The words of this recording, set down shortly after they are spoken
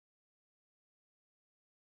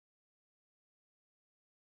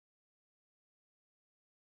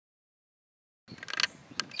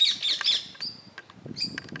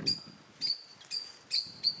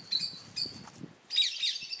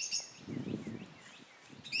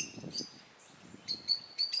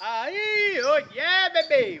Aieee, oh yeah,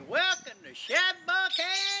 baby. Welcome to Chef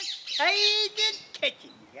Buckhead Cajun Kitchen.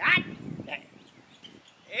 God damn.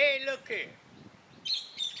 Hey, look here.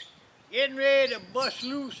 Getting ready to bust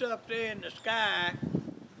loose up there in the sky.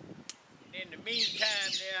 And in the meantime,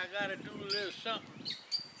 there I gotta do a little something,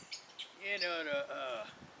 you know,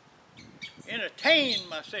 to entertain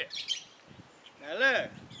myself. Now look,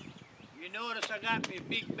 you notice I got me a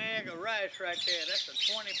big bag of rice right there. That's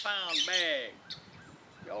a 20-pound bag.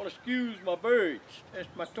 Y'all excuse my birds. That's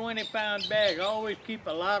my 20-pound bag. I always keep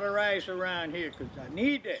a lot of rice around here because I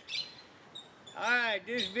need that. Alright,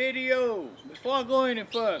 this video, before I go any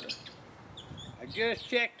further, I just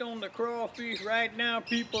checked on the crawfish. Right now,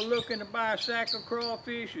 people looking to buy a sack of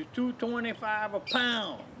crawfish is $2.25 a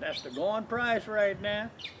pound. That's the going price right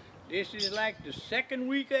now. This is like the second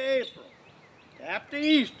week of April. After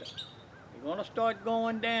Easter, they're gonna start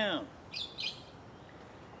going down.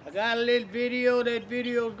 I got a little video. That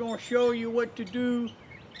video is gonna show you what to do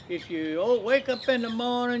if you wake up in the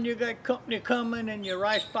morning, you got company coming and your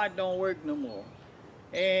rice pot don't work no more.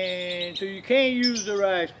 And so you can't use the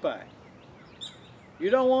rice pot. You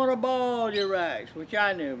don't want to boil your rice, which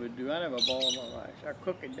I never do. I never boil my rice. I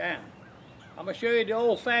cook it down. I'm gonna show you the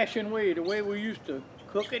old-fashioned way, the way we used to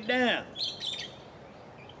cook it down.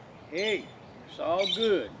 Hey, it's all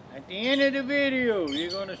good. At the end of the video, you're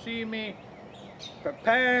gonna see me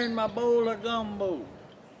preparing my bowl of gumbo.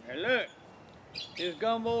 Now look, this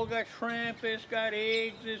gumbo got shrimp, it's got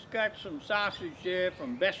eggs, it's got some sausage there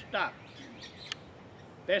from Best Stop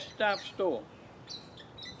store.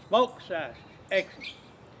 Smoked sausage, excellent.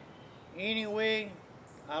 Anyway,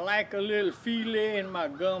 I like a little filet in my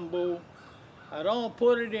gumbo. I don't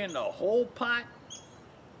put it in the whole pot,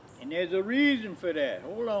 and there's a reason for that.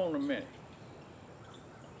 Hold on a minute.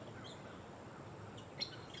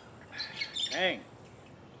 Dang.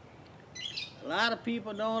 A lot of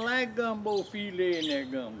people don't like gumbo filet in their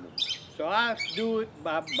gumbo. So I do it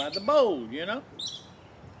by the bowl, you know.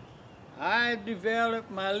 I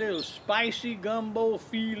developed my little spicy gumbo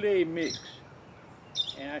filet mix.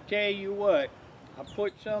 And I tell you what, I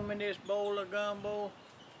put some in this bowl of gumbo,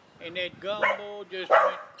 and that gumbo just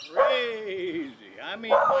went crazy. I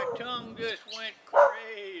mean, my tongue just went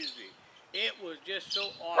crazy. It was just so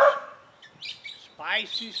awesome.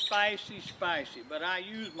 Spicy, spicy, spicy. But I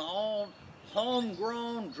used my own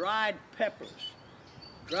homegrown dried peppers.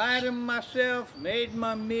 Dried them myself, made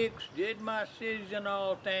my mix, did my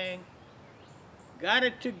seasonal thing. Got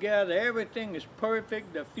it together, everything is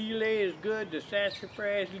perfect. The filet is good, the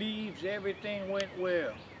sassafras leaves, everything went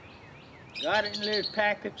well. Got it in little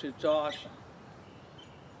packets, it's awesome.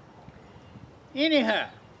 Anyhow,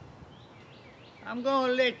 I'm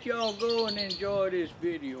gonna let y'all go and enjoy this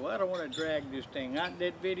video. I don't want to drag this thing out.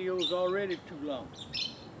 That video is already too long.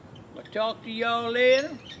 I'll talk to y'all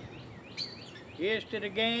later. Here's to the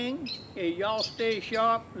gang. Hey, y'all stay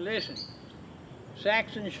sharp. Listen,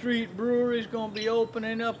 Saxon Street Brewery is gonna be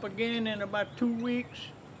opening up again in about 2 weeks.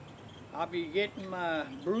 I'll be getting my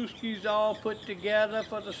brewskis all put together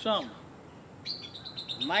for the summer.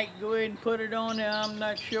 Might go ahead and put it on there, I'm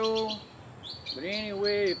not sure. But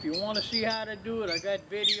anyway, if you want to see how to do it, I got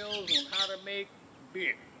videos on how to make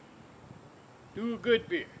beer. Do a good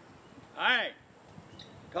beer. Alright.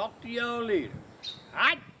 Talk to y'all later.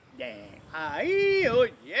 Hot dang. Aieee, oh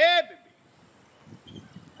yeah, baby.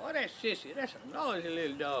 Oh, that sissy. That's a noisy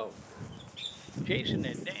little dog. Chasing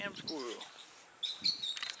that damn squirrel.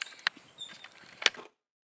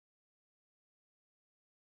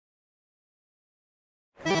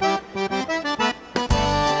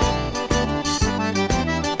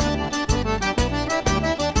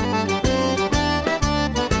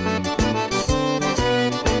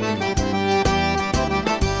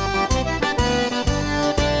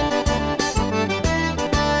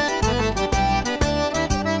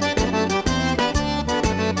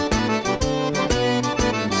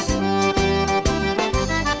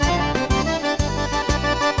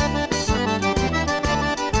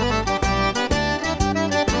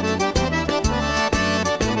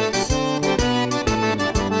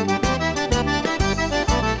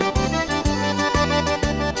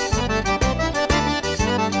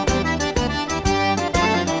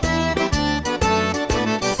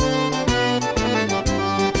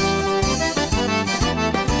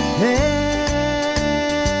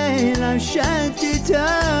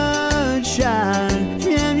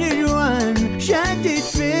 Viens me joindre, je t'ai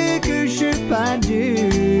fait que je pas dû.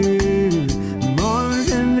 Moi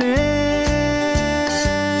j'aimerais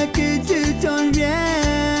que tu t'en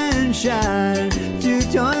viennes, Charles, tu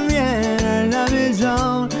t'en viennes à la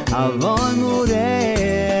maison avant de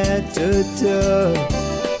mourir, tout.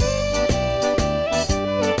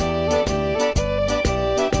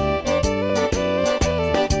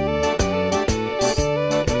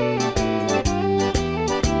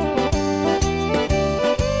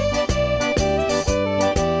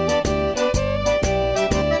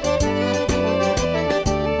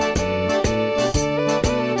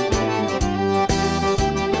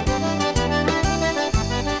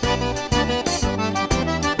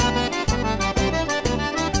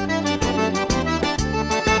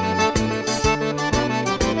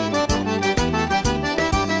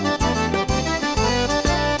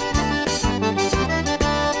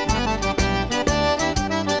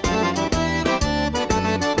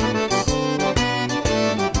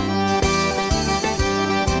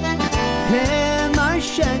 Et ma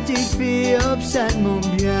petite fille obsède mon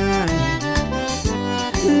bien.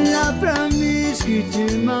 La promise que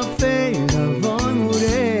tu m'as fait avant de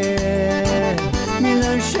mourir. Mais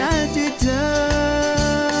la petite